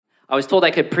I was told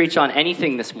I could preach on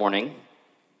anything this morning,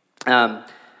 and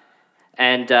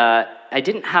I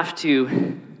didn't have to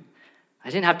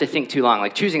think too long.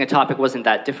 Like, choosing a topic wasn't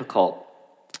that difficult,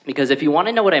 because if you want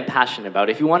to know what I'm passionate about,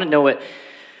 if you want to know what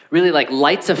really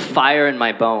lights a fire in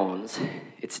my bones,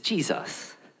 it's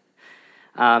Jesus.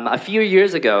 A few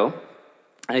years ago,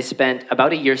 I spent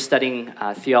about a year studying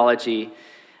theology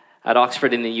at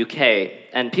Oxford in the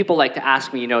UK, and people like to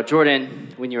ask me,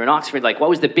 Jordan, when you were in Oxford, what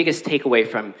was the biggest takeaway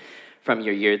from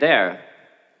your year there?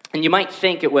 And you might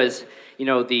think it was,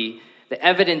 the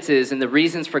evidences and the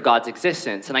reasons for God's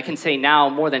existence. And I can say now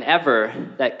more than ever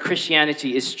that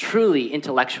Christianity is truly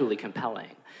intellectually compelling.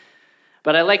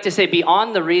 But I like to say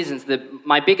beyond the reasons,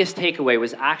 my biggest takeaway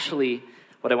was actually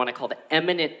what I want to call the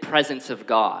eminent presence of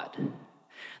God.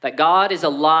 That God is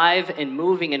alive and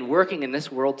moving and working in this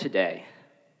world today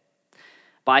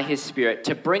by his Spirit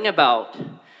to bring about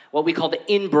what we call the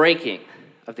inbreaking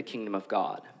of the kingdom of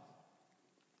God.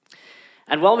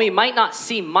 And while we might not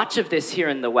see much of this here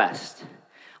in the West,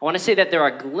 I want to say that there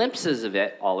are glimpses of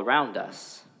it all around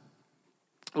us.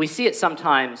 We see it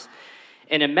sometimes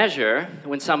in a measure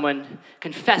when someone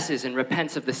confesses and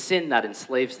repents of the sin that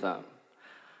enslaves them,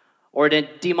 or in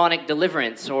a demonic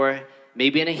deliverance, or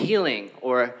maybe in a healing,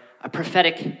 or a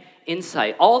prophetic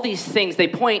insight. All these things, they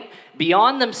point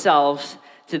beyond themselves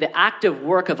to the active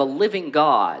work of a living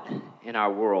God in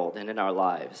our world and in our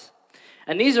lives.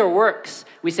 And these are works,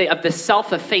 we say, of the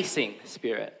self-effacing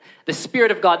Spirit, the Spirit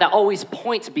of God that always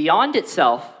points beyond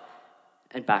itself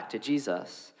and back to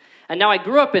Jesus. And now I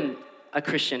grew up in a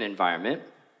Christian environment,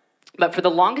 but for the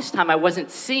longest time I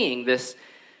wasn't seeing this,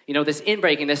 this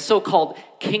inbreaking, this so-called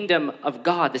kingdom of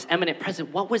God, this eminent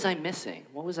presence. What was I missing?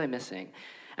 What was I missing?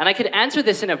 And I could answer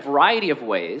this in a variety of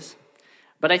ways,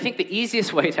 but I think the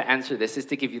easiest way to answer this is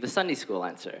to give you the Sunday school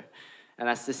answer, and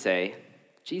that's to say,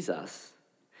 Jesus.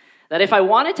 That if I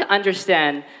wanted to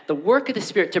understand the work of the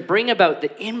Spirit to bring about the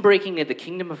inbreaking of the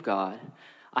kingdom of God,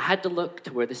 I had to look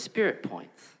to where the Spirit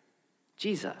points,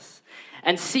 Jesus.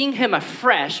 And seeing him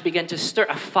afresh began to stir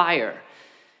a fire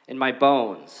in my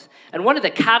bones. And one of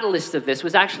the catalysts of this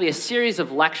was actually a series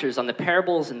of lectures on the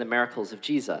parables and the miracles of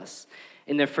Jesus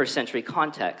in their first century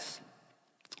context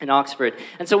in Oxford.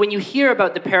 And so when you hear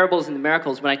about the parables and the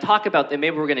miracles, when I talk about them,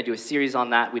 maybe we're going to do a series on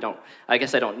that. I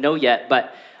don't know yet,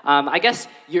 but I guess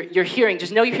you're hearing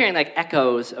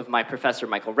echoes of my professor,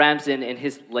 Michael Ramsden, and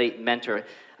his late mentor,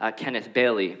 Kenneth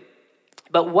Bailey.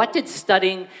 But what did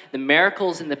studying the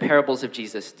miracles and the parables of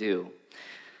Jesus do?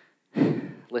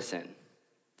 Listen,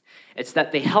 it's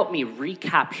that they helped me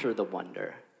recapture the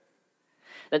wonder.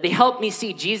 That they helped me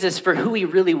see Jesus for who he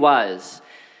really was,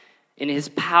 in his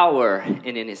power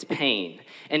and in his pain,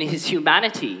 and in his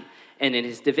humanity and in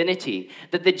his divinity.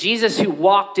 That the Jesus who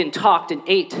walked and talked and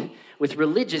ate with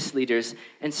religious leaders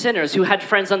and sinners, who had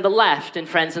friends on the left and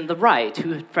friends on the right,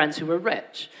 who had friends who were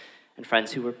rich and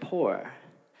friends who were poor.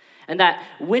 And that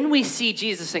when we see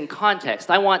Jesus in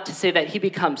context, I want to say that he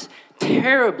becomes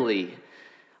terribly,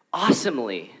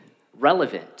 awesomely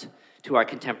relevant to our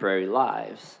contemporary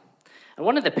lives. And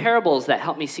one of the parables that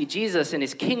helped me see Jesus and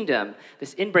his kingdom,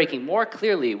 this inbreaking more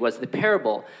clearly, was the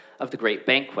parable of the great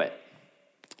banquet.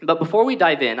 But before we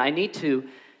dive in, I need to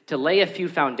lay a few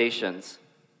foundations.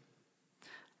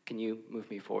 Can you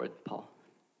move me forward, Paul?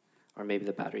 Or maybe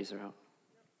the batteries are out.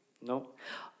 No?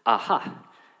 Aha.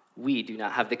 We do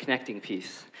not have the connecting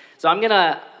piece. So I'm going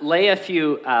to lay a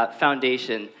few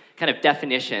foundation kind of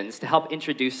definitions to help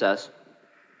introduce us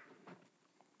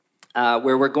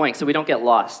where we're going so we don't get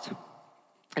lost.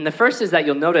 And the first is that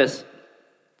you'll notice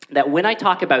that when I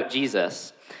talk about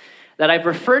Jesus, that I've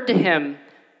referred to him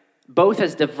both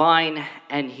as divine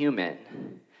and human.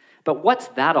 But what's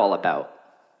that all about?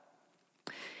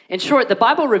 In short, the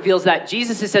Bible reveals that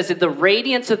Jesus is as the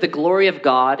radiance of the glory of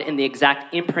God and the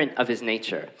exact imprint of his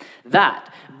nature.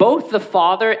 That both the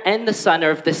Father and the Son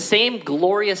are of the same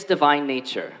glorious divine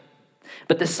nature.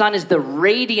 But the Son is the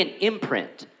radiant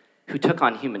imprint who took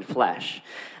on human flesh.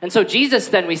 And so Jesus,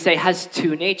 then we say, has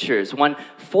two natures, one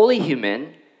fully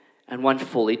human and one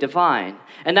fully divine.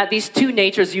 And that these two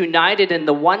natures united in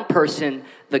the one person,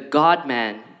 the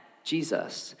God-man,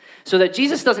 Jesus. So that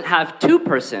Jesus doesn't have two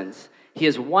persons, he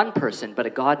is one person, but a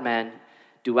God-man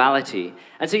duality.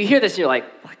 And so you hear this and you're like,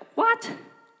 what?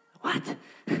 What?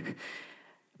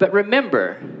 But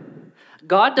remember,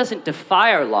 God doesn't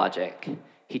defy our logic,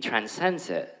 he transcends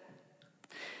it.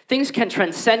 Things can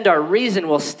transcend our reason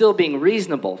while still being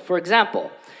reasonable. For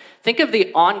example, think of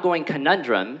the ongoing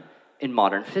conundrum in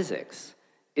modern physics.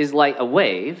 Is light a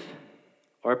wave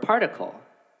or a particle?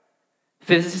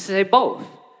 Physicists say both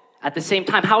at the same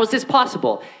time. How is this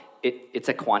possible? It's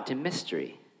a quantum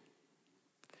mystery.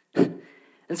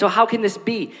 And so how can this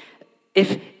be?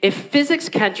 If physics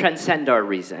can transcend our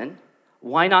reason,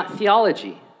 why not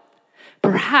theology?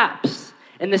 Perhaps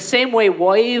in the same way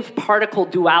wave-particle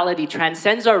duality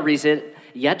transcends our reason,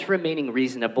 yet remaining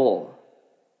reasonable.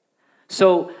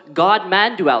 So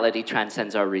God-man duality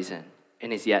transcends our reason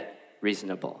and is yet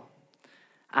reasonable.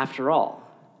 After all,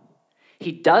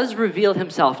 he does reveal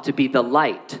himself to be the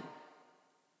light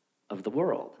of the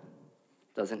world,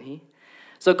 doesn't he?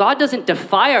 So God doesn't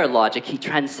defy our logic, he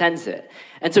transcends it.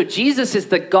 And so Jesus is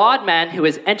the God-man who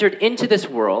has entered into this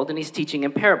world, and he's teaching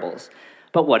in parables.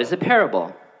 But what is a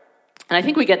parable? And I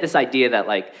think we get this idea that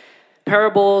like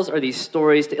parables are these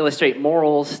stories to illustrate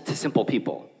morals to simple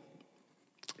people.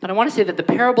 But I want to say that the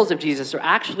parables of Jesus are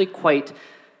actually quite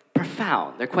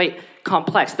profound. They're quite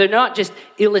complex. They're not just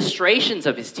illustrations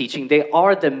of his teaching. They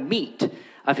are the meat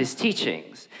of his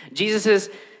teachings. Jesus'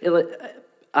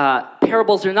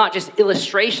 parables are not just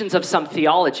illustrations of some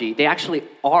theology. They actually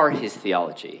are his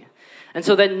theology. And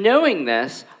so then knowing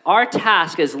this, our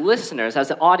task as listeners, as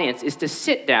the audience, is to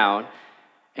sit down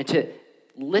and to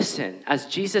listen as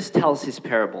Jesus tells his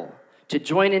parable, to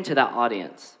join into that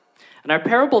audience. And our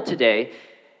parable today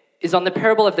is on the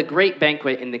parable of the great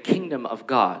banquet in the kingdom of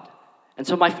God. And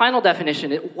so my final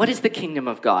definition is, what is the kingdom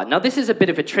of God? Now this is a bit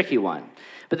of a tricky one,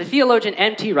 but the theologian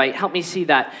N.T. Wright helped me see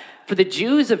that for the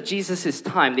Jews of Jesus'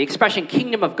 time, the expression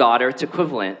kingdom of God, or its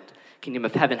equivalent, kingdom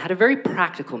of heaven, had a very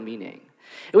practical meaning.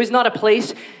 It was not a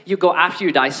place you go after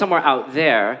you die, somewhere out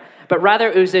there, but rather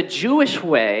it was a Jewish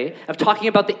way of talking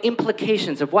about the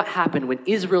implications of what happened when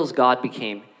Israel's God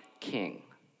became king.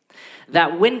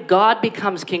 That when God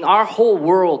becomes king, our whole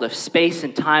world of space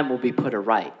and time will be put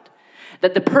aright.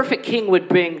 That the perfect king would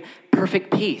bring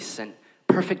perfect peace and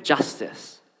perfect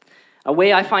justice. A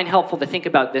way I find helpful to think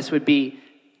about this would be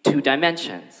 2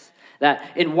 dimensions.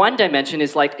 That in one dimension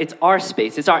is like, it's our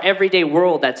space. It's our everyday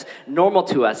world that's normal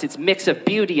to us. It's a mix of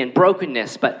beauty and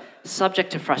brokenness, but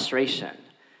subject to frustration.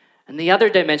 And the other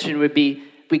dimension would be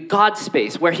God's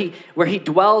space, where he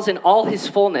dwells in all his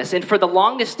fullness. And for the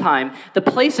longest time, the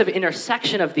place of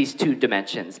intersection of these 2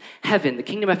 dimensions, heaven, the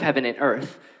kingdom of heaven and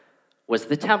earth, was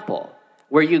the temple,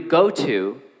 where you go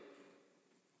to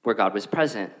where God was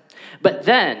present. But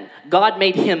then God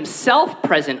made himself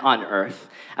present on earth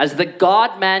as the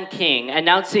God-man king,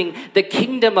 announcing the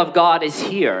kingdom of God is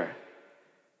here.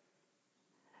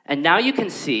 And now you can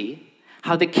see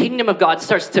how the kingdom of God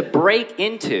starts to break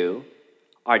into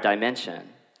our dimension.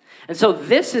 And so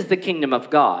this is the kingdom of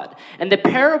God. And the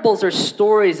parables are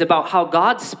stories about how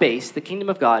God's space, the kingdom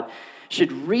of God,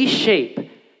 should reshape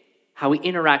how we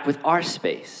interact with our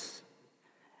space.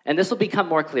 And this will become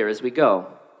more clear as we go.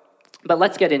 But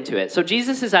let's get into it. So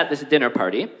Jesus is at this dinner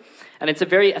party, and it's a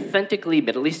very authentically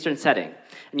Middle Eastern setting.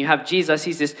 And you have Jesus,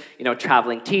 he's this,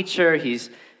 traveling teacher,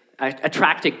 he's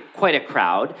attracted quite a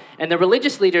crowd. And the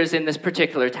religious leaders in this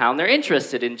particular town, they're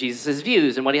interested in Jesus'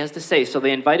 views and what he has to say, so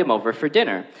they invite him over for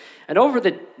dinner. And over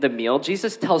the meal,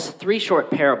 Jesus tells 3 short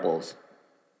parables.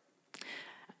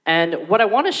 And what I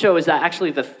want to show is that actually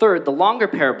the longer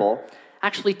parable,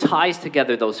 actually ties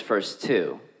together those first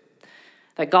 2.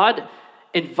 That God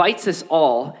invites us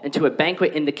all into a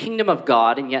banquet in the kingdom of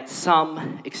God, and yet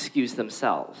some excuse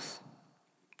themselves.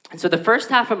 And so the first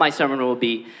half of my sermon will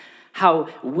be how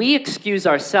we excuse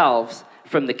ourselves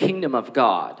from the kingdom of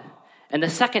God. And the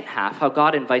second half, how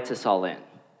God invites us all in.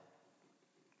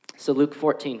 So Luke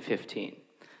 14:15,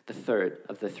 the third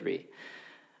of the 3.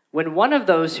 When one of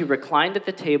those who reclined at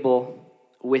the table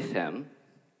with him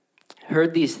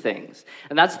heard these things,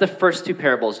 and that's the first 2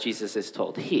 parables Jesus is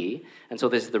told. He, and so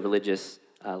this is the religious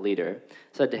leader,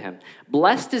 said to him,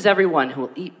 "Blessed is everyone who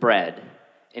will eat bread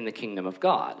in the kingdom of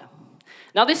God."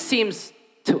 Now this seems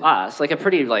to us like a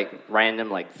pretty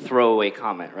random throwaway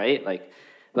comment, right?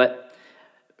 But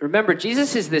remember,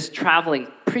 Jesus is this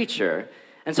traveling preacher,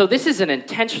 and so this is an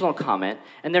intentional comment,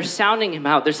 and they're sounding him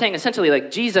out. They're saying essentially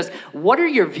Jesus, what are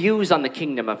your views on the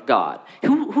kingdom of God?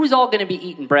 Who's all going to be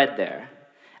eating bread there?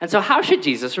 And so how should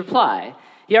Jesus reply?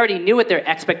 He already knew what their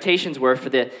expectations were for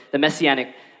the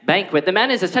messianic banquet. The man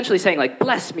is essentially saying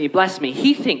bless me, bless me.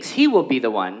 He thinks he will be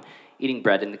the one eating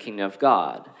bread in the kingdom of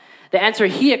God. The answer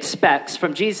he expects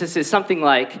from Jesus is something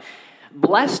like,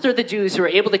 blessed are the Jews who are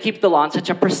able to keep the law in such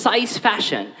a precise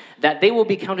fashion that they will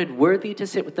be counted worthy to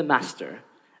sit with the master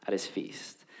at his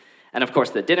feast. And of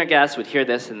course, the dinner guests would hear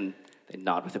this and they'd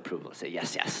nod with approval and say,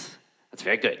 yes, that's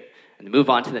very good. And move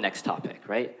on to the next topic,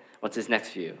 right? What's his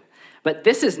next view? But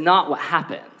this is not what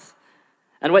happens.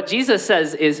 And what Jesus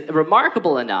says is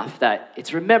remarkable enough that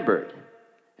it's remembered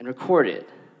and recorded.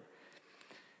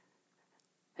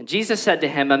 And Jesus said to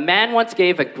him, "A man once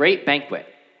gave a great banquet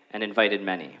and invited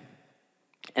many.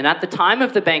 And at the time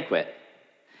of the banquet,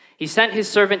 He sent his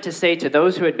servant to say to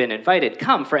those who had been invited,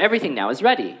 'Come, for everything now is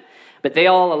ready.' But they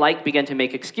all alike began to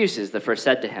make excuses. The first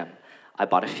said to him, 'I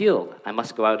bought a field. I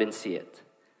must go out and see it.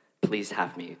 Please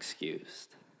have me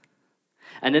excused.'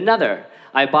 And another,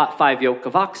 'I bought 5 yoke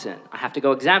of oxen. I have to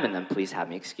go examine them. Please have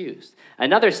me excused.'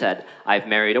 Another said, 'I've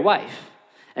married a wife,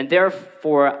 and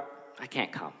therefore I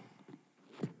can't come.'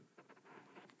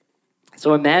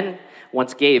 So a man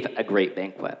once gave a great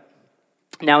banquet.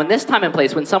 Now, in this time and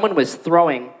place, when someone was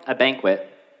throwing a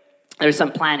banquet, there's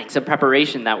some planning, some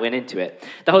preparation that went into it.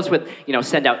 The host would,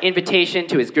 send out invitation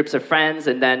to his groups of friends,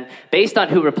 and then based on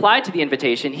who replied to the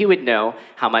invitation, he would know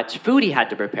how much food he had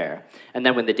to prepare. And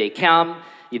then when the day came,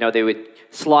 they would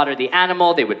slaughter the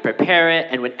animal, they would prepare it,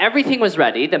 and when everything was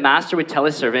ready, the master would tell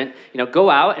his servant, go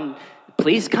out and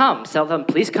please come. Tell them,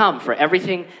 please come, for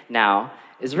everything now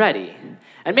is ready.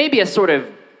 And maybe a sort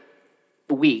of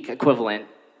weak equivalent,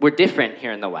 we're different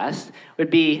here in the West, would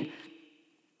be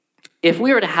if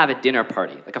we were to have a dinner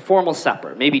party, like a formal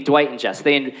supper, maybe Dwight and Jess,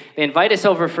 they invite us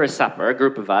over for a supper, a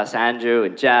group of us, Andrew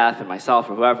and Jeff and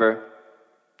myself or whoever,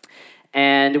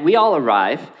 and we all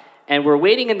arrive, and we're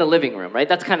waiting in the living room, right?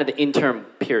 That's kind of the interim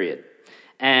period.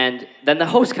 And then the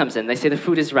host comes in, they say the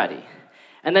food is ready.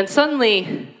 And then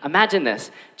suddenly, imagine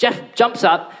this, Jeff jumps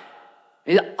up,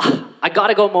 I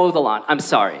gotta go mow the lawn, I'm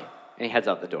sorry. And he heads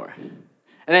out the door.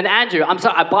 And then Andrew, I'm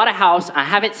sorry, I bought a house, I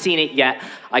haven't seen it yet,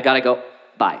 I gotta go,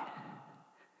 bye.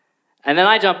 And then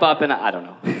I jump up and I don't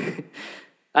know. And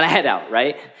I head out,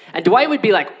 right? And Dwight would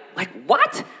be like,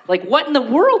 what? Like, what in the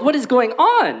world? What is going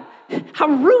on? How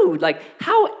rude,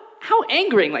 how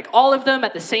angering, all of them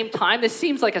at the same time. This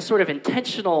seems like a sort of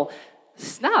intentional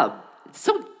snub.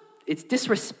 It's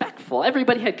disrespectful.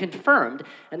 Everybody had confirmed,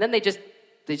 and then they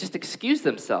just excuse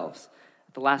themselves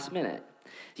at the last minute.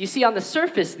 You see, on the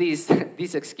surface,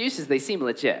 these excuses, they seem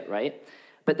legit, right?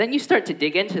 But then you start to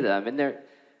dig into them, and they're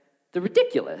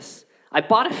ridiculous. I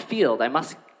bought a field. I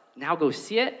must now go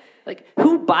see it.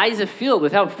 Who buys a field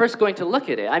without first going to look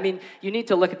at it? I mean, you need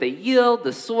to look at the yield,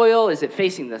 the soil. Is it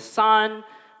facing the sun?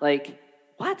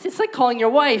 What? It's like calling your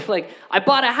wife. I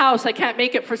bought a house. I can't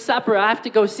make it for supper. I have to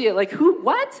go see it. Who?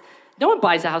 What? No one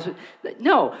buys a house.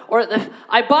 No. Or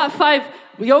I bought 5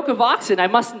 yoke of oxen. I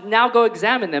must now go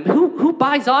examine them. Who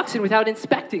buys oxen without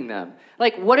inspecting them?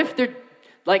 What if they're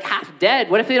half dead?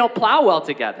 What if they don't plow well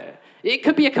together? It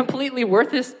could be a completely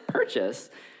worthless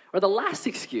purchase. Or the last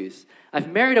excuse,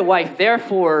 I've married a wife,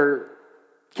 therefore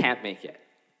can't make it.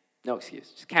 No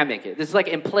excuse, just can't make it. This is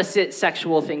implicit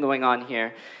sexual thing going on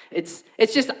here. It's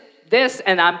just this,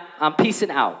 and I'm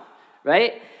peacing out,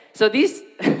 right? So these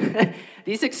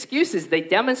these excuses, they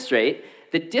demonstrate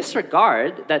the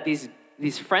disregard that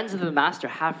these friends of the master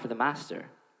have for the master,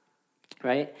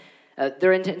 right?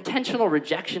 They're an intentional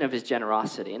rejection of his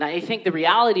generosity. And I think the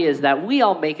reality is that we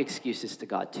all make excuses to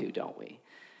God too, don't we?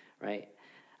 Right?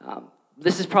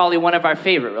 This is probably one of our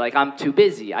favorite. We're I'm too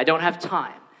busy. I don't have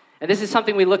time. And this is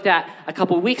something we looked at a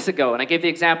couple weeks ago. And I gave the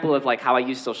example of how I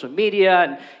use social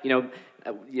media and,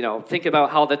 think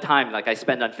about how the time I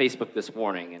spend on Facebook this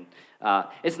morning. And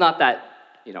it's not that,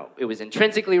 it was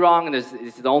intrinsically wrong and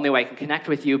it's the only way I can connect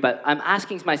with you. But I'm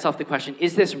asking myself the question,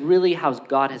 is this really how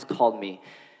God has called me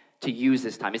to use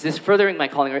this time? Is this furthering my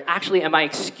calling, or actually am I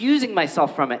excusing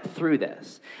myself from it through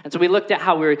this? And so we looked at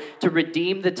how we're to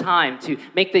redeem the time, to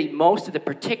make the most of the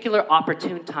particular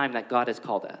opportune time that God has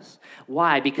called us.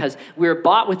 Why? Because we're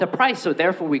bought with a price, so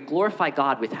therefore we glorify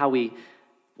God with how we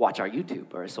watch our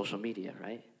YouTube or our social media,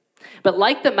 right? But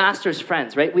like the master's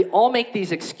friends, right, we all make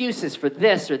these excuses for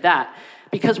this or that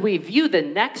because we view the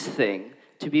next thing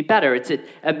to be better. It's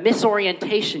a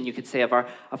misorientation, you could say, of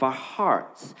our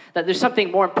hearts. That there's something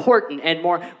more important and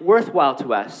more worthwhile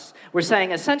to us. We're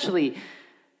saying, essentially,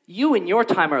 you and your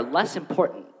time are less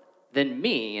important than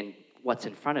me and what's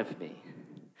in front of me.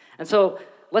 And so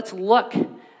let's look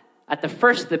at the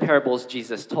first of the parables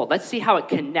Jesus told. Let's see how it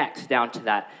connects down to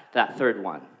that third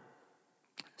one.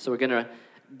 So we're going to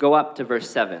go up to verse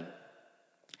 7.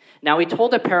 Now he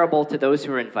told a parable to those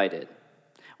who were invited.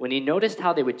 When he noticed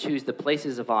how they would choose the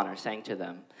places of honor, saying to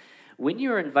them, when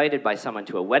you are invited by someone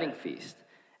to a wedding feast,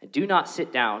 do not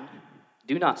sit down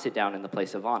in the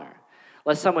place of honor,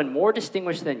 lest someone more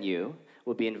distinguished than you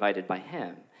will be invited by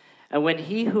him. And when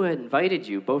he who had invited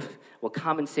you both will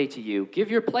come and say to you,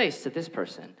 give your place to this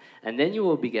person, and then you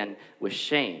will begin with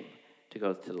shame to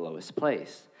go to the lowest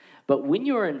place. But when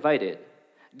you are invited,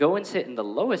 go and sit in the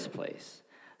lowest place,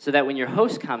 so that when your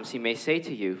host comes, he may say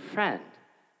to you, friend,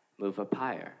 move up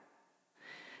higher.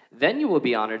 Then you will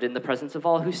be honored in the presence of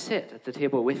all who sit at the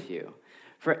table with you.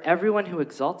 For everyone who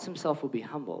exalts himself will be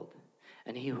humbled,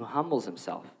 and he who humbles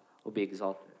himself will be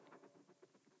exalted.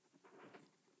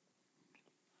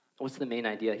 What's the main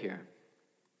idea here?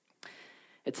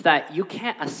 It's that you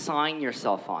can't assign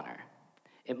yourself honor.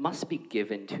 It must be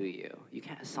given to you. You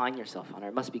can't assign yourself honor.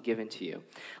 It must be given to you.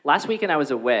 Last weekend I was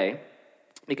away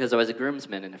because I was a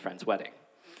groomsman in a friend's wedding.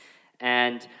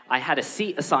 And I had a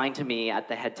seat assigned to me at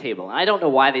the head table. And I don't know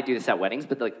why they do this at weddings,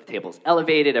 but like the table's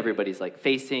elevated, everybody's like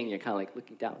facing, you're kind of like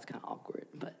looking down. It's kind of awkward.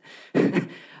 But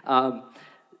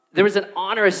there was an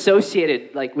honor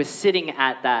associated like with sitting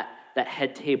at that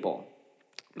head table.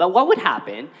 But what would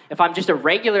happen if I'm just a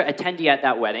regular attendee at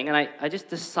that wedding and I just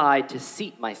decide to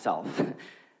seat myself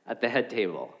at the head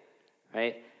table,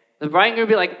 right? The bride and groom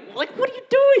would be like, what are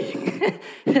you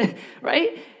doing?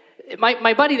 Right?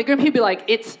 My buddy, the groom, he'd be like,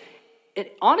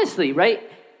 honestly, right?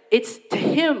 It's to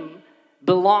him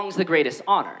belongs the greatest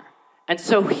honor. And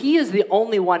so he is the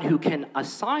only one who can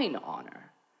assign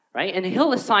honor, right? And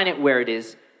he'll assign it where it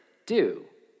is due.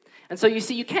 And so you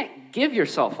see, you can't give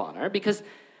yourself honor because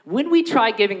when we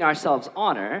try giving ourselves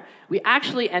honor, we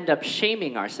actually end up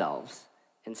shaming ourselves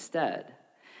instead.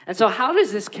 And so how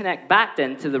does this connect back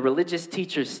then to the religious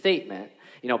teacher's statement,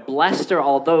 blessed are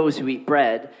all those who eat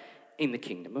bread in the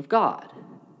kingdom of God?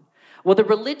 Well, the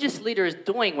religious leader is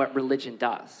doing what religion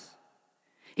does.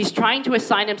 He's trying to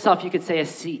assign himself, you could say, a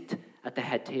seat at the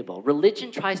head table.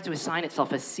 Religion tries to assign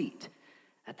itself a seat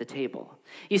at the table.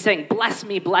 He's saying, bless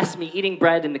me, eating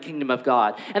bread in the kingdom of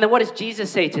God. And then what does Jesus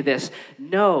say to this?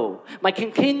 No, my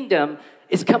kingdom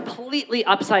is completely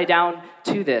upside down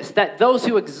to this, that those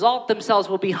who exalt themselves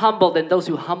will be humbled and those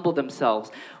who humble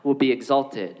themselves will be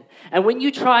exalted. And when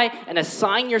you try and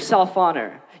assign yourself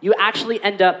honor, you actually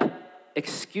end up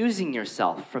excusing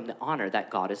yourself from the honor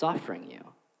that God is offering you.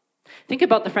 Think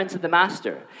about the friends of the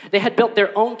Master. They had built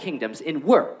their own kingdoms in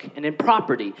work and in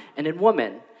property and in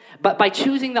women. But by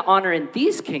choosing the honor in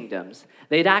these kingdoms,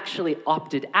 they'd actually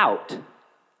opted out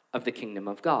of the kingdom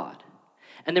of God.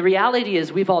 And the reality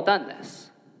is we've all done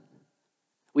this.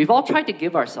 We've all tried to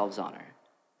give ourselves honor.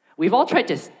 We've all tried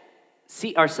to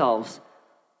seat ourselves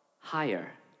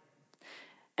higher.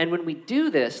 And when we do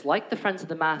this, like the friends of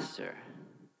the Master,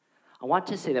 I want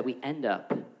to say that we end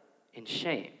up in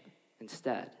shame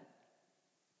instead.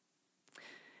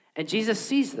 And Jesus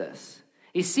sees this.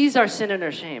 He sees our sin and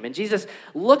our shame. And Jesus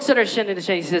looks at our sin and our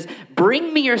shame. He says,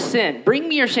 bring me your sin. Bring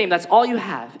me your shame. That's all you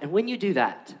have. And when you do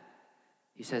that,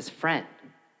 he says, friend,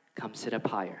 come sit up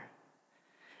higher.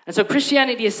 And so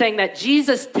Christianity is saying that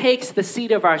Jesus takes the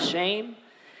seat of our shame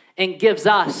and gives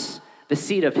us the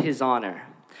seat of his honor.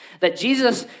 That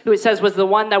Jesus, who it says was the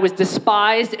one that was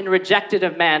despised and rejected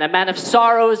of man, a man of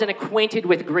sorrows and acquainted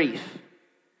with grief.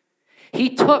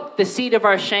 He took the seat of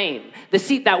our shame, the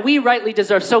seat that we rightly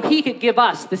deserve, so he could give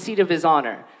us the seat of his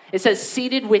honor. It says,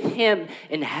 seated with him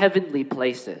in heavenly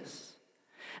places.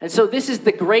 And so this is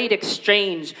the great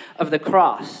exchange of the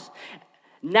cross.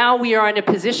 Now we are in a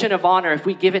position of honor if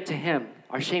we give it to him,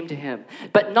 our shame to him.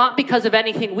 But not because of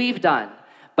anything we've done,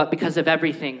 but because of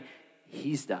everything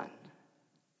he's done.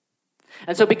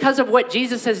 And so because of what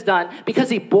Jesus has done, because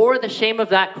he bore the shame of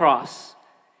that cross,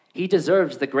 he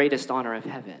deserves the greatest honor of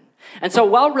heaven. And so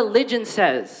while religion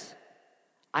says,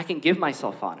 I can give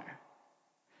myself honor,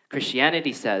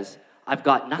 Christianity says, I've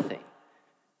got nothing.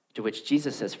 To which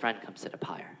Jesus says, friend, come sit up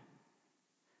higher.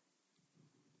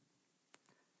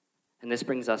 And this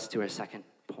brings us to our second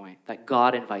point, that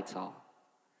God invites all,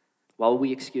 while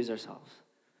we excuse ourselves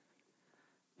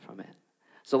from it.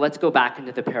 So let's go back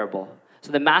into the parable.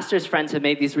 So the master's friends have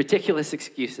made these ridiculous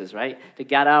excuses, right, to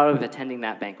get out of attending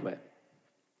that banquet.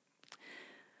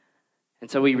 And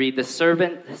so we read, the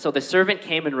servant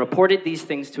came and reported these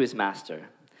things to his master.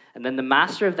 And then the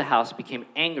master of the house became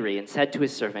angry and said to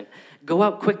his servant, go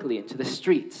out quickly into the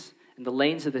streets and the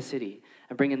lanes of the city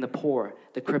and bring in the poor,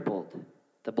 the crippled,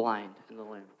 the blind, and the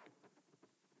lame.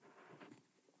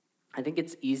 I think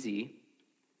it's easy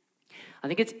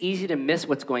to miss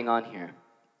what's going on here.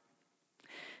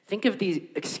 Think of these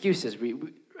excuses.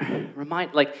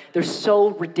 They're so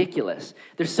ridiculous.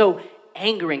 They're so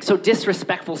angering, so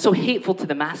disrespectful, so hateful to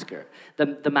the master,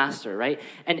 right?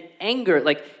 And anger,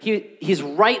 he's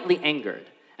rightly angered.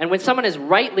 And when someone is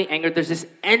rightly angered, there's this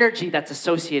energy that's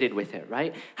associated with it,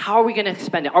 right? How are we going to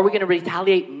expend it? Are we going to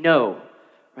retaliate? No,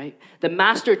 right? The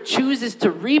master chooses to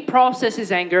reprocess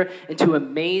his anger into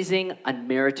amazing,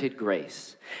 unmerited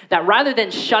grace. That rather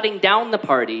than shutting down the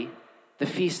party, the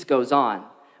feast goes on.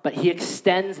 But he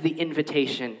extends the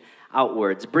invitation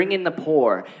outwards. Bring in the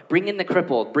poor, bring in the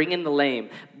crippled, bring in the lame,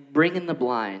 bring in the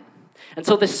blind. And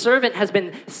so the servant has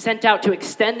been sent out to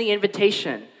extend the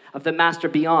invitation of the master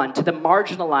beyond to the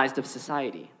marginalized of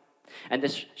society. And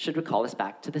this should recall us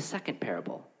back to the second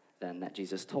parable then that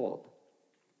Jesus told.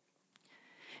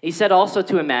 He said also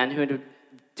to a man who had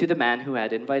to the man who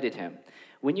had invited him,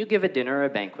 "When you give a dinner or a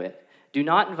banquet, do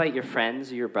not invite your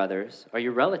friends or your brothers or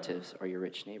your relatives or your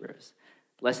rich neighbors,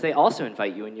 lest they also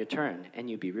invite you in your turn and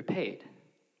you be repaid.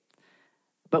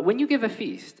 But when you give a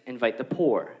feast, invite the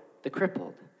poor, the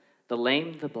crippled, the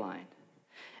lame, the blind,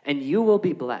 and you will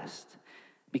be blessed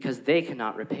because they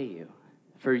cannot repay you,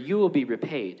 for you will be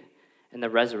repaid in the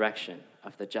resurrection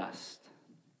of the just."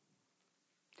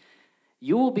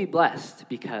 You will be blessed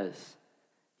because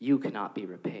you cannot be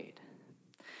repaid.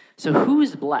 So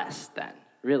who's blessed then,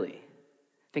 really?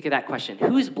 Think of that question.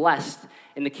 Who's blessed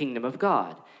in the kingdom of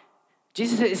God?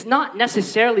 Jesus said it's not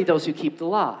necessarily those who keep the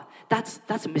law.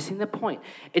 That's missing the point.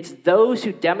 It's those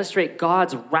who demonstrate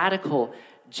God's radical,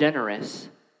 generous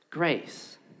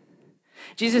grace.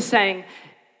 Jesus is saying,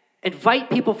 invite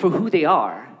people for who they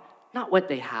are, not what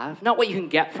they have, not what you can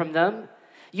get from them.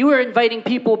 You are inviting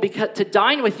people to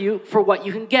dine with you for what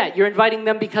you can get. You're inviting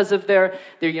them because of their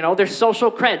social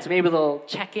creds. Maybe they'll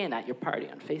check in at your party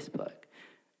on Facebook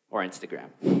or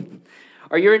Instagram.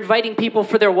 Or you're inviting people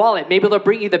for their wallet. Maybe they'll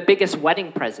bring you the biggest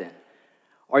wedding present.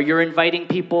 Or you're inviting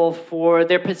people for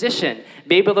their position.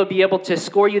 Maybe they'll be able to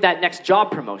score you that next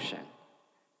job promotion.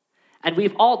 And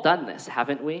we've all done this,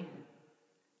 haven't we?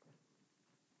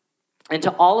 And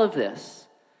to all of this,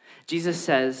 Jesus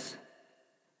says,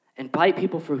 invite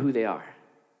people for who they are,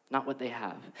 not what they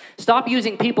have. Stop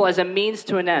using people as a means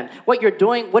to an end. What are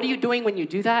you doing when you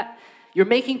do that? You're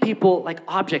making people like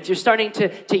objects. You're starting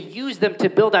to use them to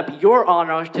build up your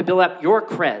honor, to build up your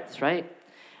creds, right?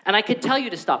 And I could tell you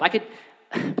to stop. But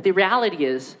the reality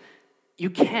is, you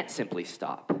can't simply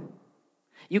stop.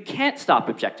 You can't stop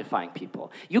objectifying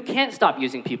people. You can't stop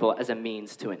using people as a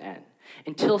means to an end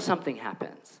until something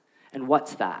happens. And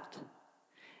what's that?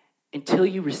 Until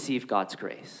you receive God's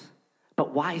grace.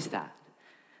 But why is that?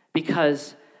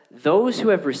 Because those who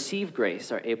have received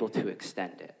grace are able to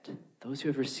extend it. Those who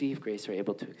have received grace are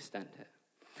able to extend it.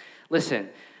 Listen,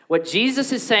 what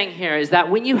Jesus is saying here is that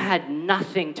when you had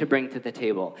nothing to bring to the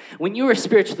table, when you were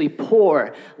spiritually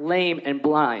poor, lame, and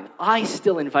blind, I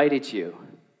still invited you.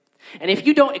 And if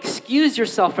you don't excuse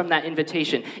yourself from that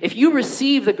invitation, if you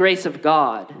receive the grace of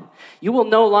God, you will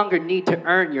no longer need to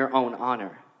earn your own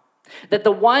honor. That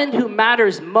the one who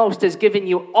matters most has given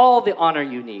you all the honor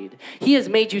you need. He has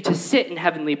made you to sit in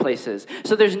heavenly places.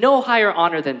 So there's no higher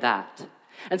honor than that.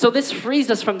 And so this frees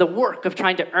us from the work of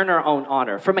trying to earn our own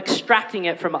honor, from extracting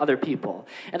it from other people.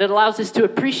 And it allows us to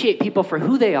appreciate people for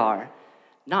who they are,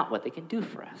 not what they can do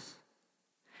for us.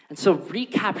 And so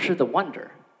recapture the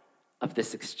wonder of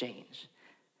this exchange.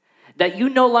 That you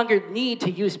no longer need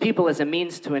to use people as a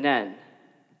means to an end.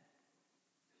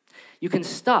 You can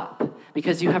stop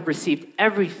because you have received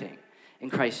everything in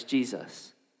Christ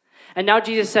Jesus. And now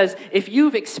Jesus says, if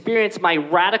you've experienced my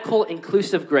radical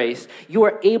inclusive grace, you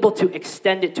are able to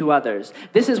extend it to others.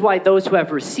 This is why those who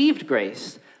have received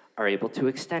grace are able to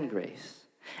extend grace.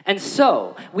 And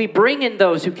so, we bring in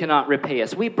those who cannot repay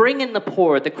us. We bring in the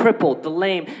poor, the crippled, the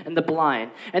lame, and the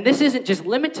blind. And this isn't just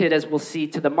limited, as we'll see,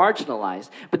 to the marginalized,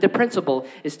 but the principle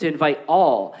is to invite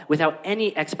all without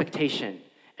any expectation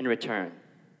in return.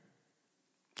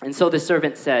 And so the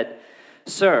servant said,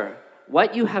 "Sir,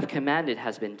 what you have commanded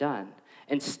has been done,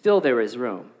 and still there is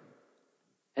room."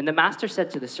 And the master said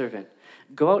to the servant,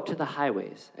 "Go out to the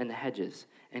highways and the hedges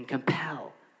and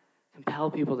compel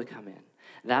people to come in,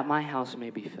 that my house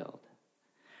may be filled.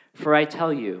 For I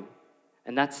tell you,"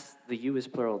 and that's the you is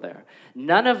plural there,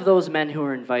 "none of those men who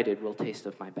are invited will taste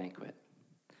of my banquet."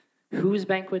 Whose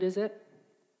banquet is it?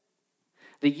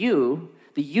 The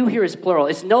you here is plural.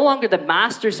 It's no longer the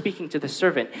master speaking to the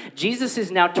servant. Jesus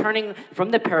is now turning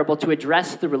from the parable to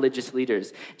address the religious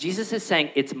leaders. Jesus is saying,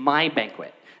 it's my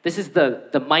banquet. This is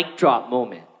the mic drop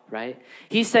moment, right?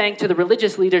 He's saying to the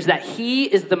religious leaders that he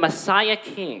is the Messiah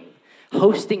King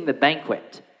hosting the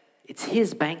banquet. It's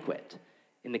his banquet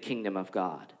in the kingdom of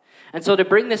God. And so to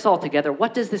bring this all together,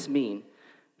 what does this mean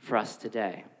for us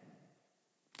today?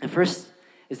 And first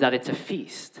is that it's a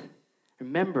feast.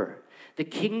 Remember, the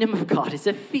kingdom of God is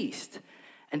a feast.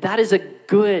 And that is a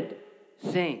good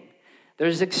thing.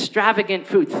 There's extravagant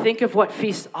food. Think of what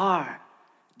feasts are.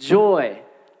 Joy,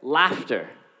 laughter,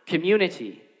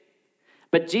 community.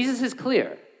 But Jesus is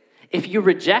clear. If you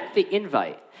reject the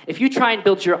invite, if you try and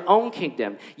build your own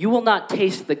kingdom, you will not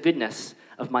taste the goodness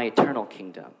of my eternal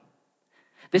kingdom.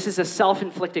 This is a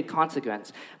self-inflicted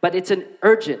consequence, but it's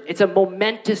it's a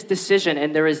momentous decision,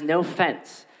 and there is no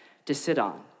fence to sit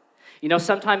on. You know,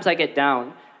 sometimes I get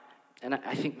down, and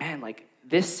I think, man, like,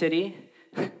 this city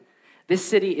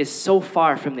is so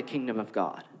far from the kingdom of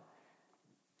God.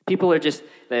 People are just,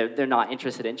 they're not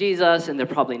interested in Jesus, and they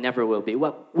probably never will be.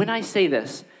 When I say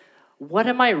this, what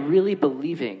am I really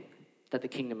believing that the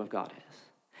kingdom of God is?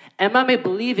 Am I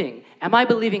believing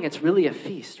it's really a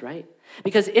feast, right?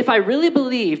 Because if I really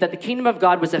believe that the kingdom of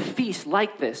God was a feast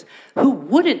like this, who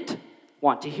wouldn't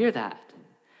want to hear that?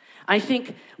 I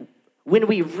think when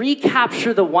we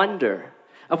recapture the wonder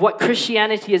of what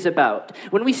Christianity is about,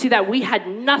 when we see that we had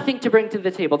nothing to bring to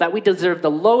the table, that we deserve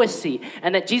the lowest seat,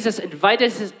 and that Jesus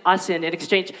invited us in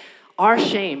exchange our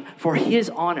shame for his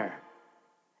honor,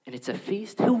 and it's a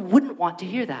feast, who wouldn't want to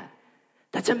hear that?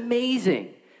 That's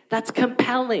amazing. That's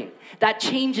compelling. That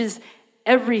changes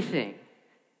everything.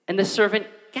 And the servant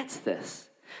gets this.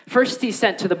 First, he's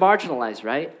sent to the marginalized,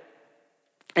 right?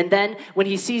 And then when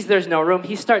he sees there's no room,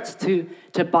 he starts to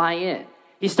buy in.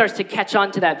 He starts to catch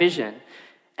on to that vision.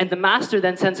 And the master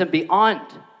then sends him beyond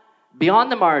the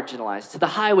marginalized, to the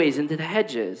highways, into the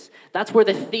hedges. That's where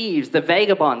the thieves, the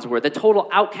vagabonds were, the total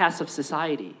outcasts of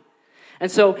society. And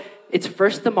so it's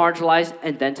first the marginalized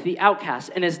and then to the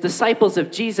outcasts. And as disciples of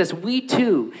Jesus, we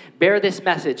too bear this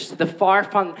message to the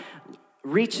far-flung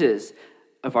reaches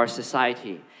of our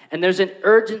society. And there's an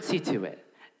urgency to it.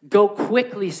 Go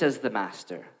quickly, says the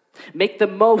master. Make the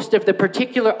most of the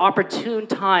particular opportune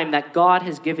time that God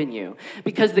has given you.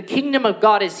 Because the kingdom of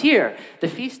God is here. The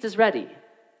feast is ready.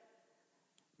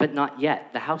 But not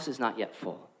yet. The house is not yet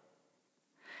full.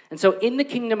 And so in the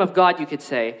kingdom of God, you could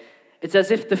say, it's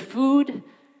as if the food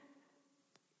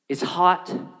is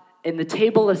hot and the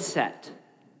table is set,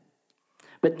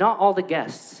 but not all the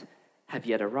guests have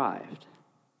yet arrived.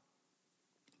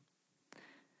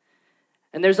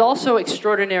 And there's also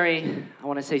extraordinary, I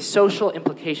want to say, social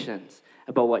implications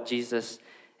about what Jesus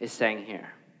is saying here.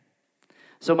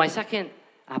 So my second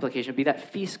application would be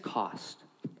that feast cost.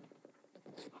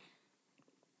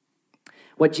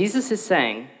 What Jesus is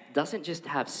saying doesn't just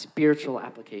have spiritual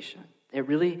application.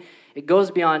 It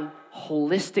goes beyond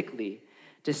holistically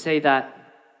to say that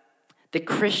the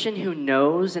Christian who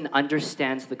knows and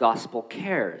understands the gospel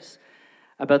cares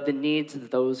about the needs of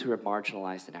those who are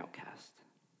marginalized and outcast.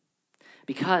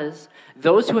 Because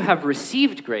those who have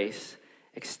received grace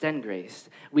extend grace.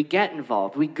 We get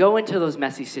involved. We go into those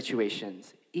messy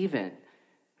situations, even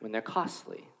when they're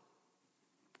costly.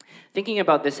 Thinking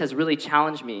about this has really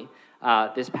challenged me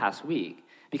this past week,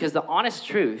 because the honest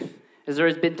truth is there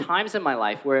has been times in my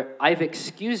life where I've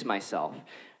excused myself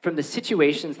from the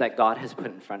situations that God has put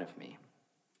in front of me.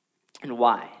 And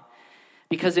why?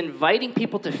 Because inviting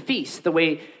people to feast the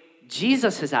way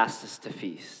Jesus has asked us to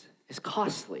feast is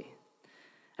costly.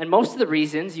 And most of the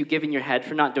reasons you give in your head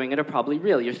for not doing it are probably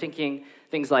real. You're thinking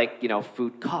things like,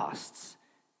 food costs.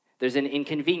 There's an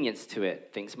inconvenience to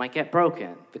it. Things might get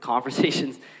broken. The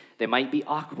conversations, they might be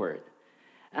awkward.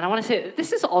 And I want to say,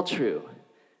 this is all true.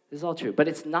 This is all true, but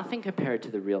it's nothing compared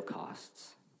to the real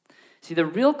costs. See, the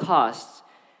real costs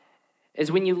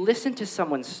is when you listen to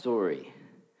someone's story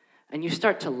and you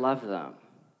start to love them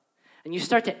and you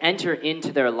start to enter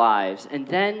into their lives, and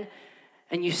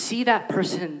you see that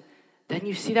person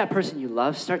you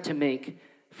love start to make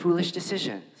foolish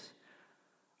decisions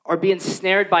or be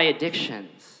ensnared by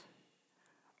addictions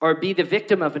or be the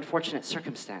victim of unfortunate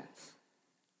circumstance.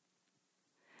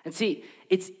 And see,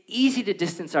 it's easy to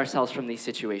distance ourselves from these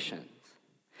situations,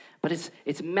 but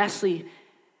it's messy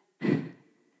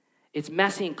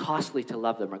and costly to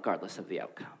love them regardless of the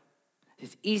outcome.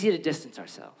 It's easy to distance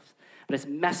ourselves, but it's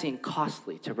messy and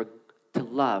costly to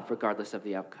love regardless of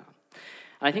the outcome.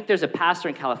 And I think there's a pastor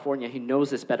in California who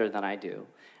knows this better than I do.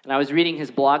 And I was reading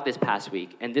his blog this past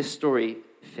week, and this story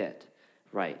fit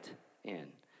right in.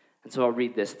 And so I'll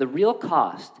read this. The real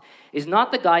cost is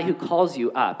not the guy who calls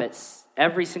you up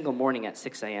every single morning at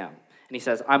 6 a.m. And he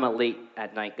says, I'm a late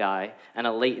at night guy and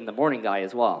a late in the morning guy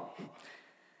as well.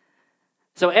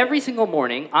 So every single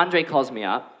morning, Andre calls me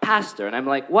up, pastor, and I'm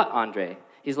like, what, Andre?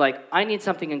 He's like, I need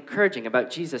something encouraging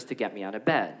about Jesus to get me out of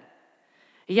bed.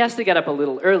 He has to get up a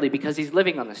little early because he's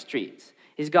living on the streets.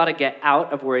 He's got to get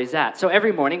out of where he's at. So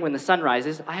every morning when the sun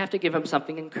rises, I have to give him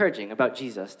something encouraging about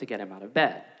Jesus to get him out of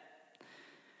bed.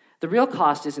 The real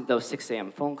cost isn't those 6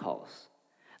 a.m. phone calls.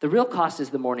 The real cost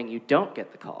is the morning you don't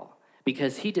get the call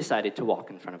because he decided to walk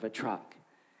in front of a truck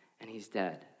and he's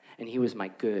dead. And he was my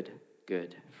good,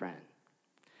 good friend.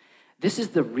 This is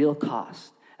the real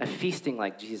cost of feasting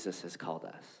like Jesus has called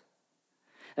us.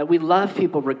 That we love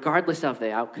people regardless of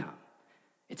the outcome.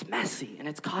 It's messy and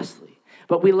it's costly,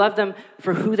 but we love them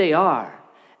for who they are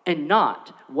and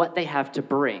not what they have to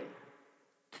bring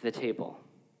to the table.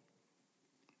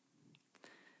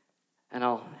 And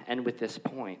I'll end with this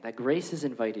point, that grace has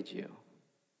invited you.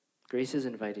 Grace has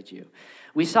invited you.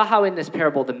 We saw how in this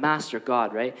parable, the master,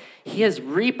 God, right? He has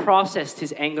reprocessed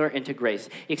his anger into grace.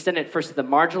 He extended it first to the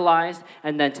marginalized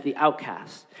and then to the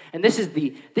outcast. And this is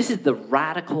the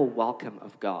radical welcome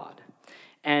of God.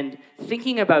 And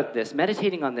thinking about this,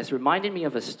 meditating on this, reminded me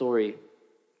of a story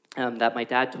that my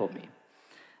dad told me.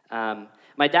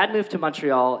 My dad moved to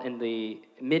Montreal in the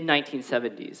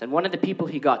mid-1970s, and one of the people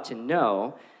he got to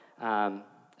know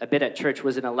a bit at church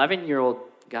was an 11-year-old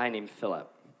guy named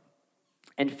Philip.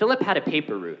 And Philip had a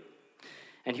paper route,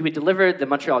 and he would deliver the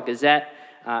Montreal Gazette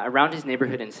around his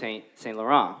neighborhood in Saint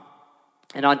Laurent.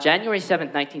 And on January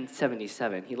 7th,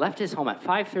 1977, he left his home at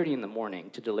 5:30 in the morning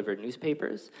to deliver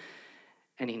newspapers,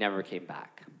 and he never came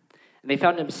back. And they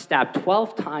found him stabbed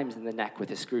 12 times in the neck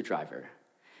with a screwdriver.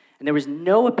 And there was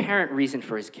no apparent reason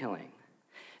for his killing.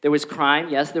 There was crime,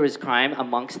 yes, there was crime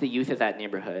amongst the youth of that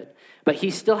neighborhood, but he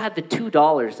still had the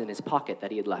 $2 in his pocket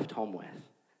that he had left home with.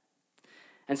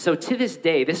 And so to this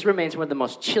day, this remains one of the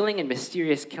most chilling and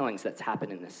mysterious killings that's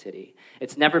happened in this city.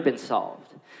 It's never been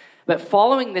solved. But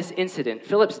following this incident,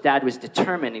 Philip's dad was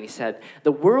determined, and he said,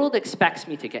 "The world expects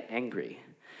me to get angry,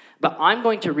 but I'm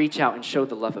going to reach out and show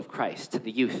the love of Christ to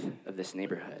the youth of this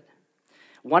neighborhood.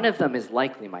 One of them is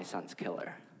likely my son's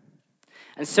killer."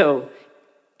 And so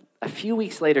a few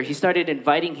weeks later, he started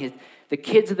inviting the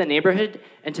kids of the neighborhood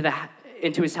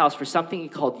into his house for something he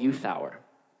called Youth Hour.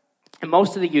 And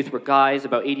most of the youth were guys,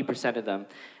 about 80% of them,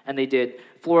 and they did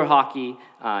floor hockey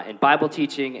and Bible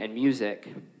teaching and music.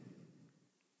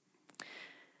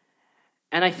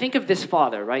 And I think of this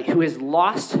father, right, who has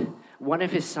lost one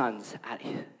of his sons at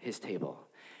his table.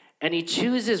 And he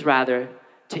chooses, rather,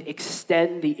 to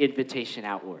extend the invitation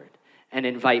outward and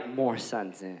invite more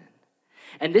sons in.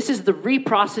 And this is the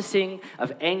reprocessing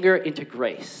of anger into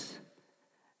grace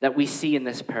that we see in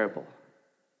this parable.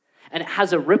 And it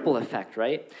has a ripple effect,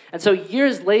 right? And so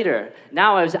years later,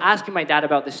 now I was asking my dad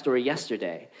about this story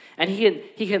yesterday, and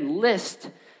he can list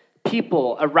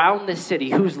people around the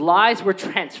city whose lives were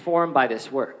transformed by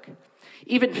this work.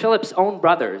 Even Philip's own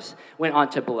brothers went on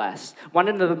to bless. One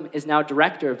of them is now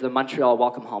director of the Montreal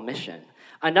Welcome Hall Mission.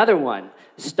 Another one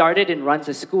started and runs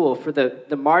a school for the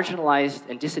marginalized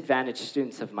and disadvantaged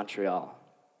students of Montreal.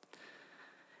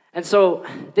 And so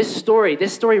this story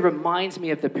reminds me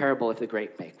of the parable of the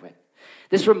Great Banquet.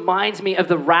 This reminds me of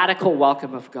the radical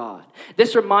welcome of God.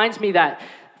 This reminds me that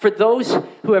for those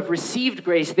who have received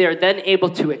grace, they are then able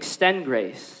to extend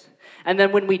grace. And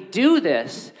then when we do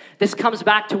this, this comes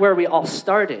back to where we all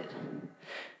started.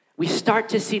 We start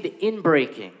to see the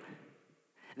inbreaking,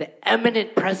 the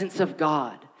eminent presence of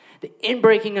God, the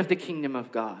inbreaking of the kingdom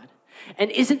of God.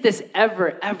 And isn't this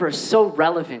ever, ever so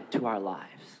relevant to our lives?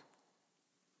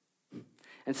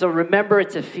 And so remember,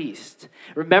 it's a feast.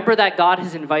 Remember that God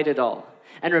has invited all.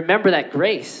 And remember that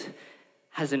grace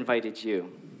has invited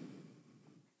you.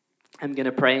 I'm going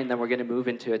to pray, and then we're going to move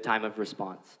into a time of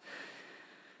response.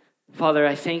 Father,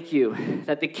 I thank you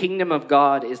that the kingdom of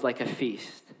God is like a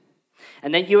feast,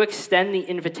 and that you extend the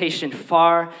invitation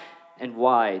far and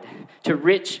wide, to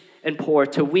rich and poor,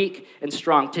 to weak and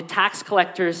strong, to tax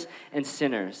collectors and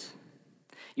sinners.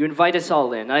 You invite us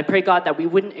all in. And I pray, God, that we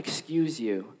wouldn't excuse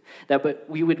you, but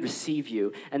we would receive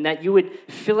you, and that you would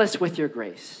fill us with your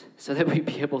grace so that we'd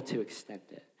be able to extend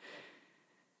it.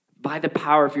 By the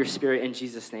power of your Spirit, in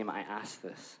Jesus' name, I ask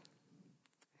this.